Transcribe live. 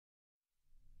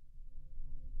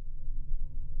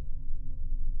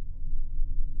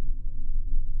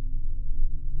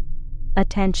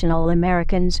Attention all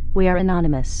Americans, we are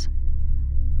anonymous.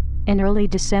 In early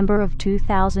December of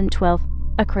 2012,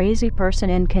 a crazy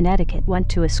person in Connecticut went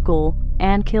to a school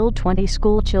and killed 20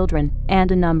 school children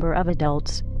and a number of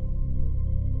adults.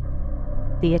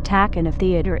 The attack in a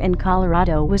theater in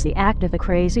Colorado was the act of a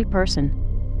crazy person.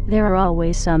 There are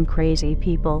always some crazy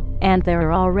people, and there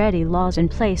are already laws in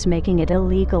place making it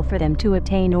illegal for them to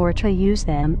obtain or to use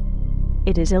them.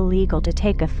 It is illegal to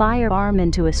take a firearm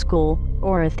into a school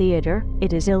or a theater.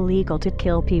 It is illegal to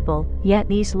kill people, yet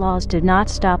these laws did not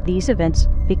stop these events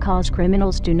because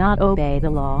criminals do not obey the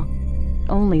law.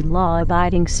 Only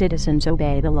law-abiding citizens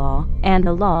obey the law, and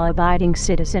the law-abiding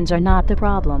citizens are not the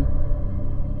problem.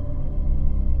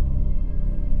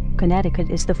 Connecticut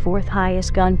is the 4th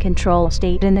highest gun control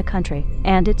state in the country,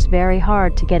 and it's very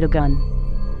hard to get a gun.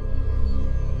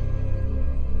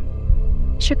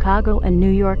 Chicago and New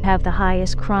York have the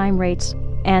highest crime rates,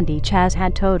 and each has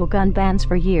had total gun bans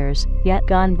for years, yet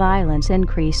gun violence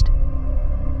increased.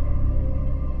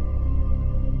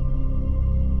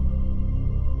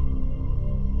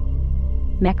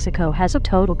 Mexico has a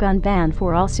total gun ban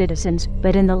for all citizens,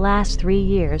 but in the last 3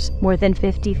 years, more than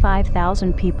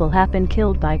 55,000 people have been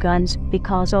killed by guns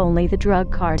because only the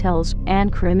drug cartels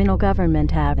and criminal government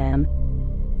have them.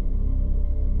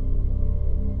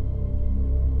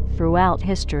 Throughout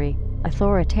history,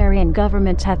 authoritarian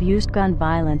governments have used gun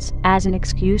violence as an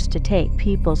excuse to take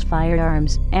people's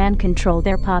firearms and control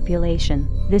their population.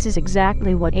 This is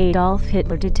exactly what Adolf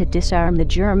Hitler did to disarm the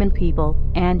German people,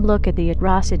 and look at the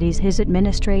atrocities his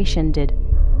administration did.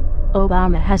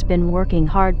 Obama has been working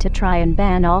hard to try and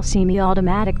ban all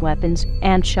semi-automatic weapons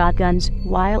and shotguns,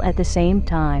 while at the same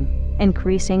time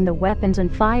increasing the weapons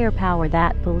and firepower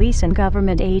that police and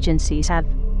government agencies have.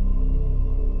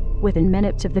 Within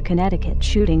minutes of the Connecticut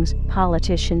shootings,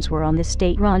 politicians were on the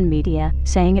state-run media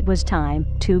saying it was time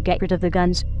to get rid of the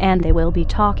guns, and they will be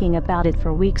talking about it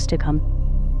for weeks to come.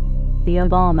 The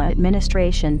Obama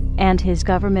administration and his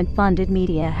government-funded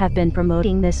media have been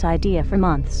promoting this idea for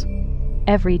months.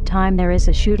 Every time there is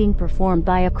a shooting performed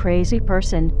by a crazy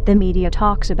person, the media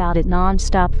talks about it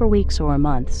non-stop for weeks or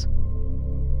months.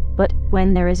 But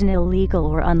when there is an illegal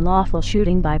or unlawful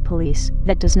shooting by police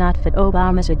that does not fit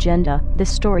Obama's agenda, the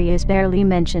story is barely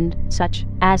mentioned, such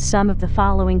as some of the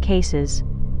following cases.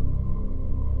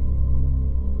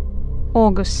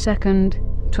 August 2nd,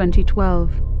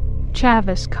 2012.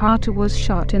 Travis Carter was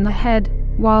shot in the head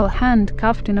while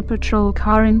handcuffed in a patrol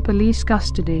car in police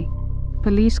custody.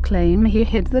 Police claim he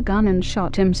hid the gun and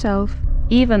shot himself,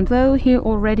 even though he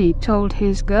already told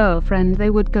his girlfriend they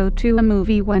would go to a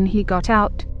movie when he got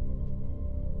out.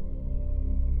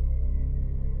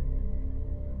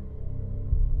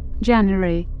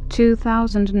 January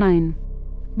 2009.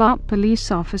 Bart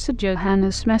police officer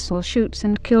Johannes Messel shoots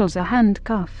and kills a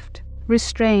handcuffed,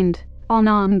 restrained,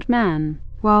 unarmed man,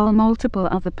 while multiple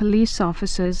other police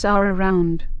officers are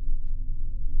around.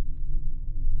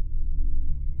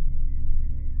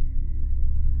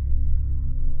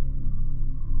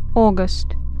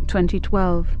 August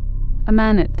 2012. A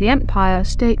man at the Empire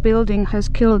State Building has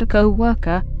killed a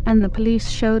co-worker, and the police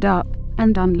showed up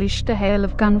and unleashed a hail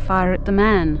of gunfire at the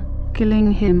man,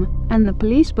 killing him, and the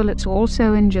police bullets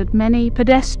also injured many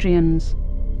pedestrians.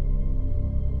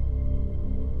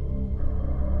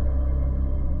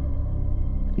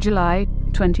 July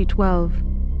 2012.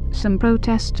 Some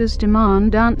protesters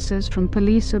demand answers from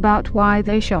police about why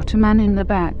they shot a man in the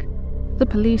back. The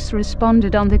police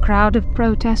responded on the crowd of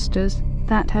protesters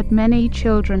that had many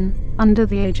children under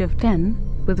the age of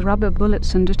 10, with rubber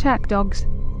bullets and attack dogs.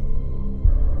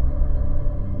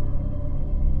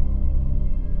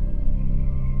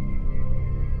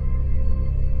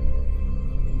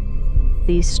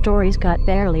 These stories got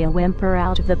barely a whimper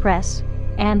out of the press,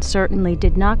 and certainly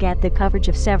did not get the coverage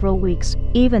of several weeks,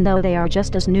 even though they are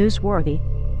just as newsworthy.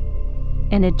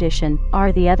 In addition,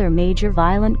 are the other major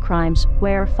violent crimes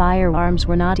where firearms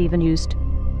were not even used.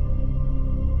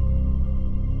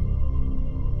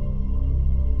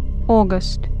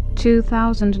 August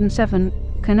 2007,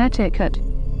 Connecticut.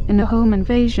 In a home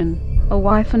invasion, a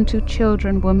wife and 2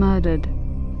 children were murdered.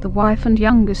 The wife and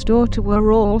youngest daughter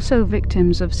were also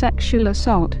victims of sexual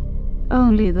assault.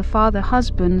 Only the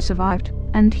husband survived,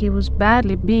 and he was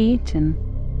badly beaten.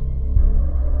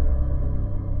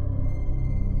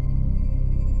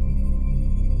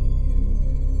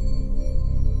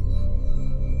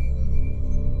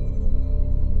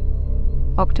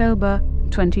 October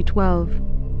 2012.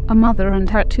 A mother and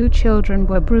her 2 children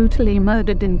were brutally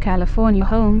murdered in California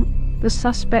home. The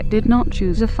suspect did not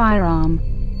choose a firearm.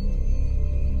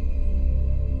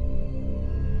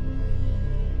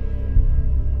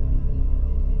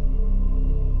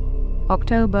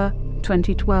 October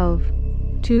 2012.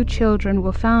 2 children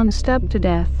were found stabbed to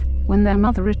death when their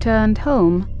mother returned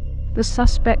home. The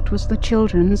suspect was the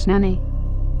children's nanny.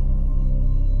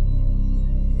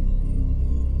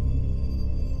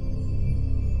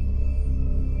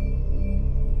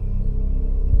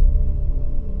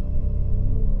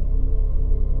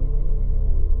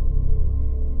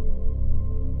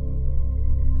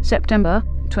 September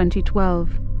 2012.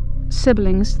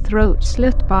 Siblings' throat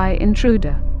slit by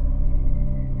intruder.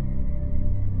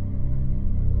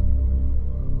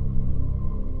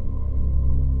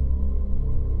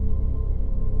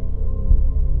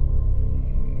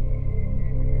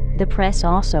 The press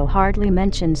also hardly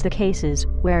mentions the cases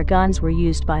where guns were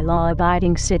used by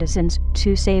law-abiding citizens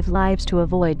to save lives to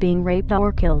avoid being raped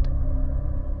or killed.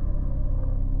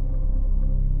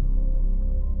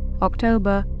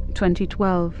 October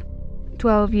 2012.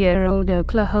 12-year-old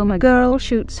Oklahoma girl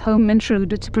shoots home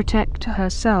intruder to protect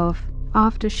herself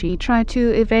after she tried to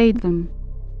evade them.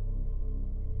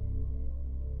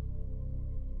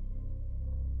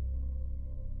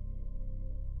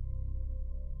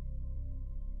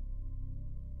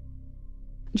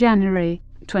 January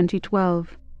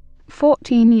 2012.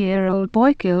 14-year-old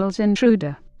boy kills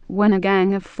intruder when a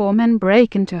gang of 4 men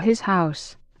break into his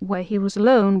house, where he was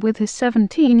alone with his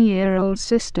 17-year-old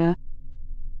sister.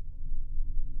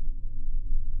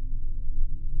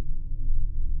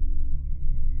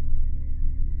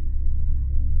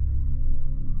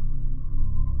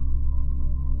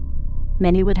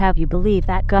 Many would have you believe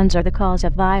that guns are the cause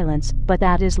of violence, but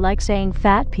that is like saying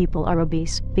fat people are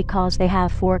obese because they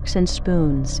have forks and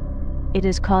spoons. It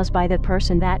is caused by the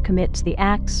person that commits the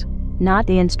acts, not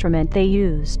the instrument they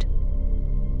used.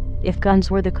 If guns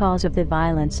were the cause of the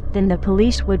violence, then the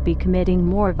police would be committing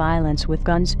more violence with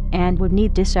guns and would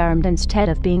need disarmed instead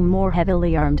of being more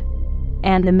heavily armed.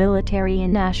 And the military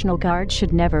and National Guard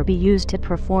should never be used to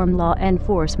perform law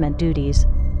enforcement duties.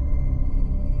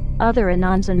 Other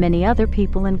Anons and many other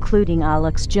people, including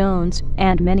Alex Jones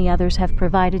and many others, have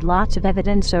provided lots of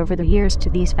evidence over the years to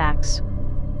these facts.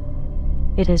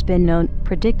 It has been known,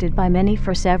 predicted by many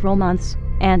for several months,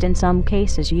 and in some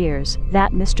cases years,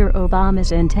 that Mr.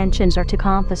 Obama's intentions are to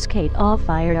confiscate all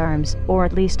firearms, or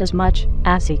at least as much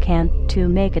as he can, to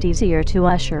make it easier to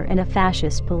usher in a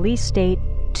fascist police state,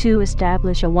 to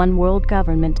establish a one-world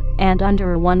government, and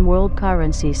under a one-world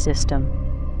currency system.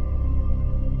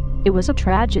 It was a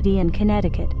tragedy in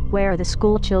Connecticut, where the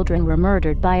school children were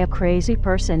murdered by a crazy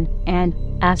person, and,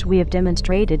 as we have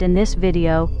demonstrated in this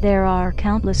video, there are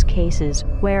countless cases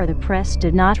where the press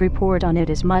did not report on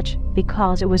it as much,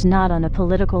 because it was not on a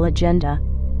political agenda.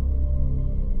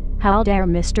 How dare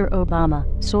Mr. Obama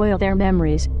soil their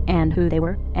memories, and who they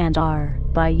were, and are,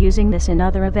 by using this and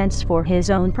other events for his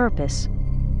own purpose.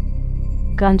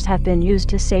 Guns have been used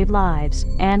to save lives,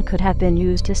 and could have been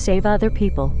used to save other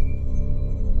people.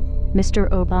 Mr.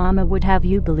 Obama would have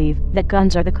you believe that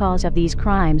guns are the cause of these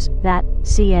crimes that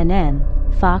CNN,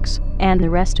 Fox, and the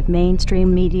rest of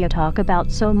mainstream media talk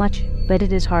about so much, but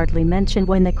it is hardly mentioned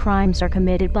when the crimes are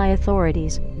committed by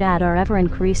authorities that are ever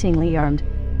increasingly armed.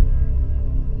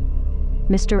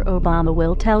 Mr. Obama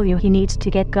will tell you he needs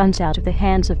to get guns out of the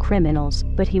hands of criminals,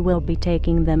 but he will be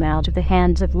taking them out of the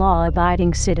hands of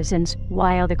law-abiding citizens,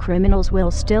 while the criminals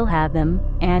will still have them,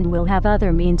 and will have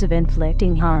other means of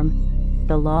inflicting harm.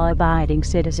 The law-abiding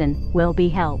citizen will be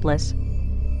helpless.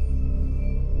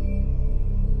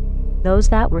 Those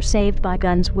that were saved by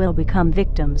guns will become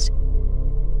victims.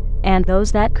 And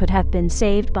those that could have been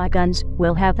saved by guns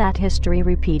will have that history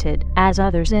repeated, as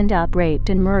others end up raped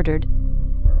and murdered.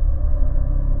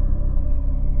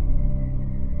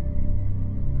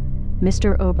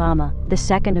 Mr. Obama, the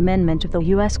Second Amendment of the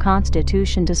U.S.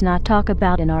 Constitution does not talk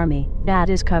about an army. That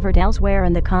is covered elsewhere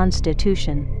in the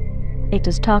Constitution. It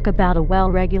does talk about a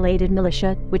well-regulated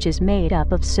militia, which is made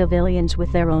up of civilians with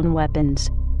their own weapons.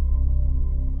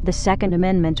 The Second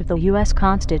Amendment of the U.S.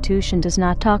 Constitution does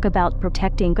not talk about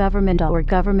protecting government or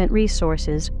government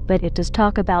resources, but it does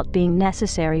talk about being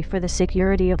necessary for the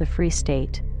security of the free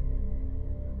state.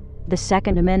 The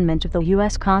Second Amendment of the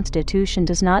U.S. Constitution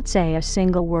does not say a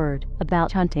single word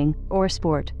about hunting or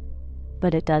sport,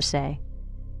 but it does say,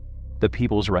 "The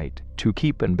people's right to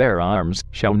keep and bear arms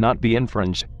shall not be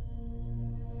infringed."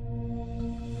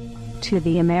 To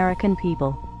the American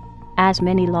people, as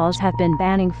many laws have been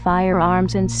banning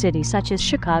firearms in cities such as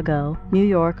Chicago, New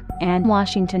York, and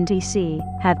Washington, D.C.,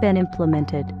 have been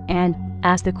implemented, and,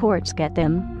 as the courts get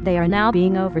them, they are now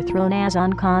being overthrown as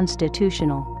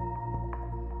unconstitutional.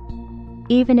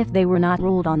 Even if they were not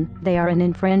ruled on, they are an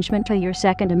infringement to your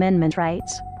Second Amendment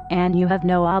rights, and you have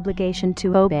no obligation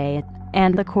to obey it,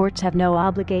 and the courts have no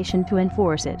obligation to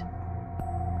enforce it.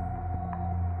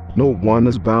 No one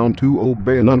is bound to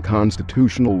obey an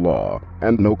unconstitutional law,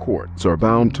 and no courts are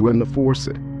bound to enforce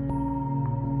it.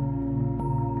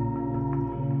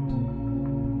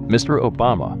 Mr.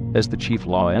 Obama, as the chief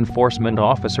law enforcement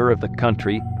officer of the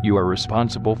country, you are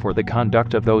responsible for the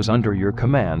conduct of those under your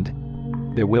command.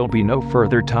 There will be no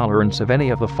further tolerance of any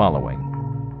of the following: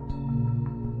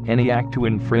 any act to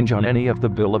infringe on any of the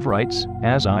Bill of Rights,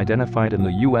 as identified in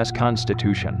the U.S.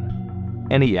 Constitution.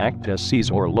 Any act to seize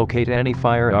or locate any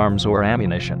firearms or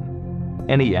ammunition.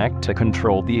 Any act to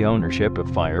control the ownership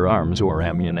of firearms or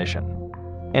ammunition.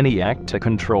 Any act to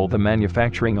control the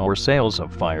manufacturing or sales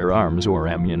of firearms or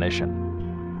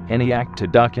ammunition. Any act to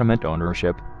document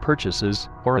ownership, purchases,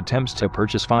 or attempts to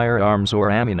purchase firearms or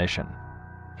ammunition.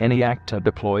 Any act to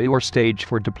deploy or stage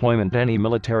for deployment any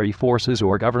military forces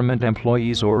or government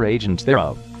employees or agents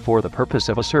thereof, for the purpose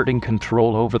of asserting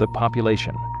control over the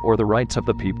population, or the rights of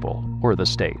the people, or the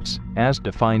states, as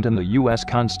defined in the U.S.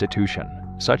 Constitution,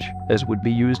 such as would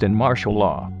be used in martial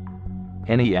law.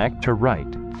 Any act to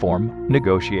write, form,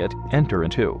 negotiate, enter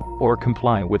into, or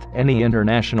comply with any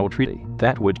international treaty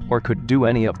that would or could do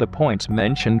any of the points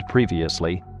mentioned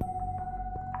previously.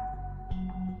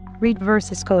 Reed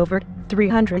versus Covert,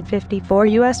 354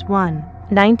 U.S. 1,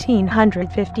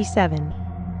 1957.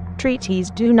 Treaties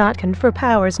do not confer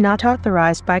powers not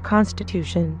authorized by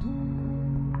Constitution.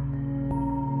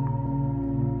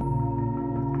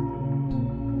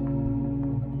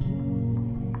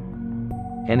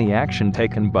 Any action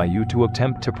taken by you to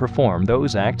attempt to perform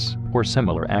those acts, or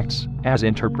similar acts, as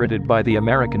interpreted by the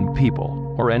American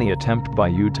people, or any attempt by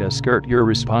you to skirt your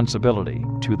responsibility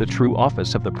to the true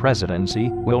office of the presidency,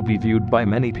 will be viewed by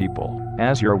many people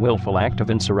as your willful act of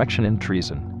insurrection and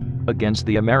treason against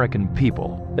the American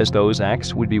people, as those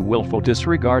acts would be willful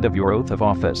disregard of your oath of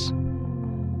office.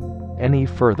 Any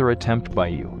further attempt by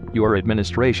you, your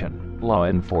administration, law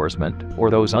enforcement, or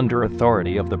those under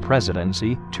authority of the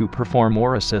presidency to perform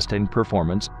or assist in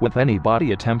performance with any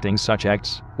body attempting such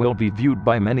acts will be viewed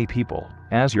by many people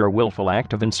as your willful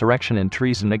act of insurrection and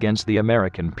treason against the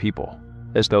American people,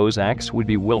 as those acts would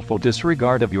be willful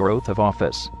disregard of your oath of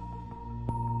office.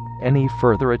 Any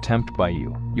further attempt by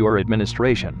you, your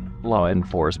administration, law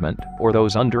enforcement, or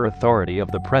those under authority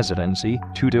of the presidency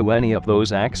to do any of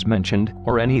those acts mentioned,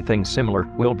 or anything similar,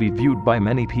 will be viewed by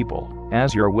many people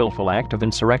as your willful act of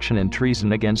insurrection and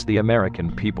treason against the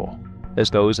American people, as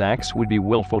those acts would be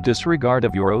willful disregard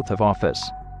of your oath of office.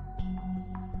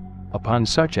 Upon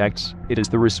such acts, it is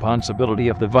the responsibility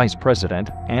of the Vice President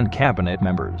and Cabinet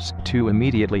members to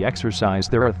immediately exercise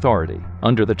their authority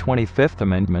under the 25th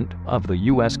Amendment of the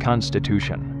U.S.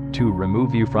 Constitution to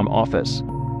remove you from office.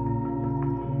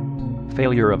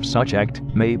 Failure of such act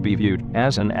may be viewed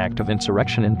as an act of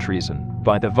insurrection and treason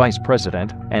by the Vice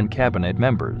President and Cabinet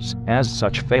members, as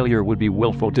such failure would be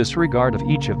willful disregard of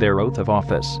each of their oath of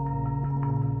office.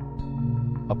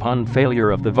 Upon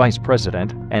failure of the Vice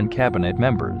President and Cabinet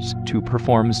members to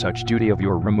perform such duty of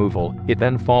your removal, it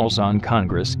then falls on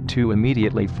Congress to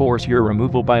immediately force your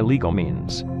removal by legal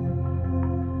means.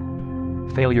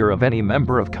 Failure of any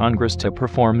member of Congress to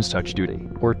perform such duty,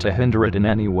 or to hinder it in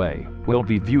any way, will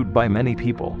be viewed by many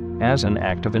people as an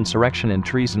act of insurrection and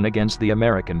treason against the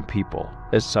American people,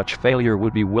 as such failure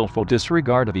would be willful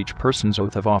disregard of each person's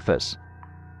oath of office.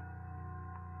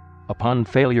 Upon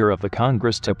failure of the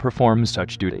Congress to perform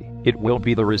such duty, it will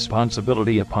be the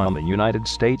responsibility upon the United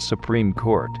States Supreme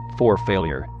Court for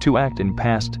failure to act in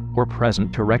past or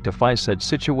present to rectify said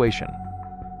situation,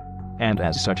 and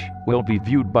as such will be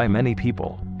viewed by many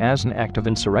people as an act of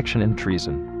insurrection and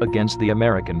treason against the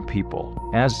American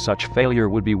people, as such failure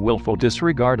would be willful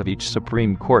disregard of each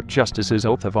Supreme Court justice's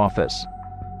oath of office.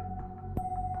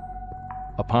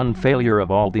 Upon failure of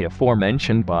all the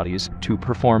aforementioned bodies to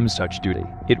perform such duty,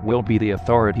 it will be the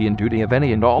authority and duty of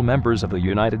any and all members of the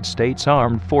United States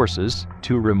Armed Forces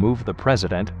to remove the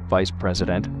President, Vice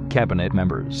President, Cabinet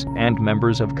members, and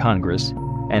members of Congress,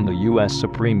 and the U.S.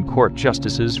 Supreme Court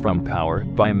justices from power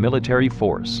by military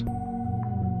force.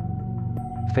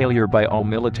 Failure by all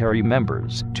military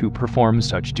members to perform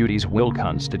such duties will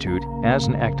constitute as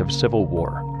an act of civil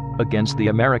war against the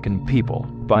American people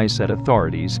by said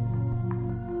authorities.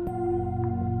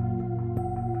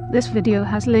 This video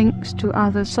has links to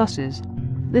other sources.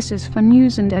 This is for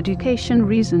news and education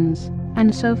reasons,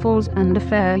 and so falls under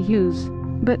fair use.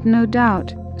 But no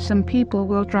doubt, some people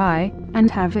will try and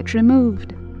have it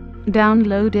removed.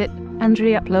 Download it and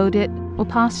re-upload it, or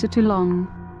pass it along.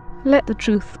 Let the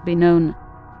truth be known.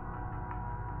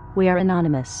 We are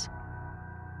anonymous.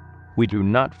 We do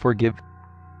not forgive.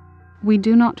 We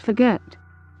do not forget.